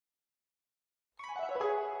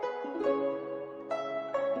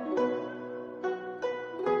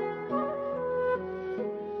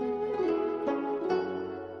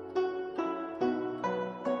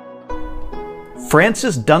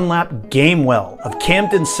Francis Dunlap Gamewell of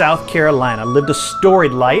Camden, South Carolina lived a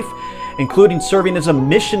storied life, including serving as a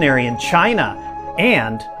missionary in China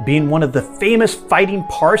and being one of the famous fighting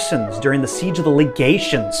Parsons during the Siege of the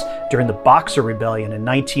Legations during the Boxer Rebellion in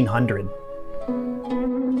 1900.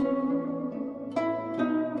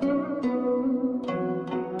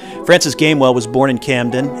 Francis Gamewell was born in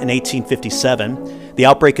Camden in 1857. The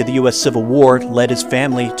outbreak of the U.S. Civil War led his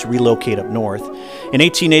family to relocate up north. In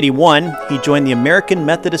 1881, he joined the American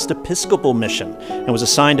Methodist Episcopal Mission and was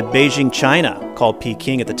assigned to Beijing, China, called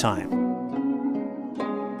Peking at the time.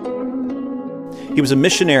 He was a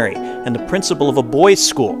missionary and the principal of a boys'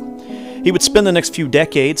 school. He would spend the next few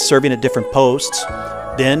decades serving at different posts.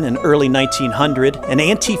 Then, in early 1900, an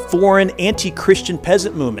anti-foreign, anti-Christian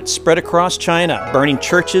peasant movement spread across China, burning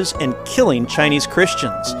churches and killing Chinese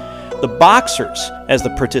Christians. The Boxers, as the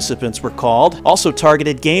participants were called, also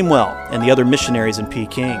targeted Gamewell and the other missionaries in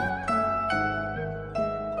Peking.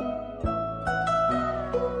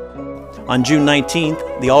 On June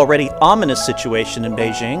 19th, the already ominous situation in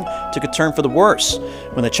Beijing took a turn for the worse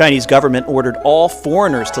when the Chinese government ordered all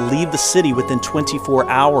foreigners to leave the city within 24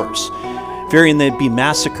 hours. Fearing they'd be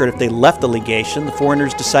massacred if they left the legation, the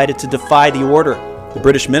foreigners decided to defy the order. The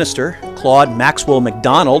British minister, Claude Maxwell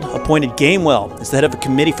MacDonald, appointed Gamewell as the head of a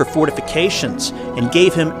committee for fortifications and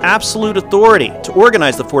gave him absolute authority to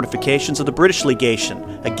organize the fortifications of the British legation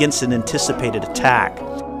against an anticipated attack.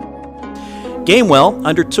 Gamewell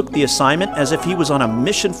undertook the assignment as if he was on a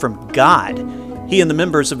mission from God. He and the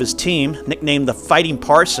members of his team, nicknamed the Fighting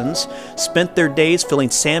Parsons, spent their days filling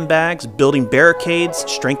sandbags, building barricades,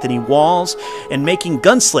 strengthening walls, and making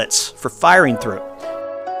gun slits for firing through.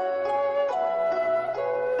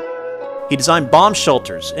 He designed bomb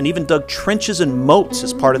shelters and even dug trenches and moats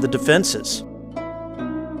as part of the defenses.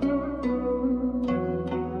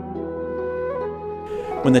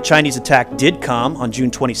 When the Chinese attack did come on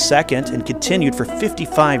June 22nd and continued for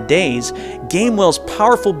 55 days, Gamewell's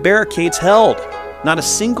powerful barricades held. Not a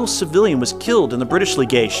single civilian was killed in the British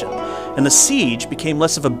legation, and the siege became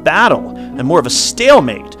less of a battle and more of a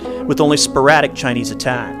stalemate, with only sporadic Chinese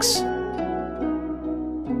attacks.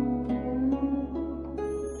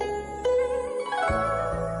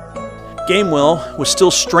 Gamewell was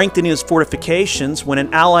still strengthening his fortifications when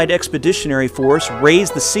an Allied expeditionary force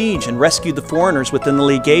raised the siege and rescued the foreigners within the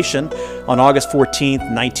legation on August 14,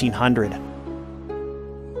 1900.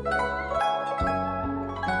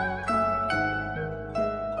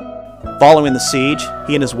 Following the siege,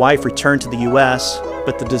 he and his wife returned to the U.S.,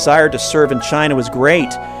 but the desire to serve in China was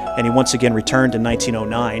great, and he once again returned in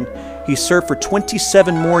 1909. He served for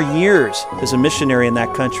 27 more years as a missionary in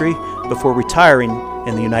that country before retiring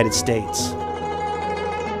in the United States.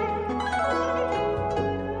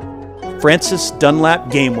 Francis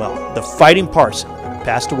Dunlap Gamewell, the Fighting Parson,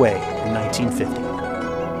 passed away in 1950.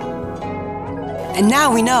 And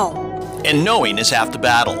now we know. And knowing is half the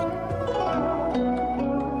battle.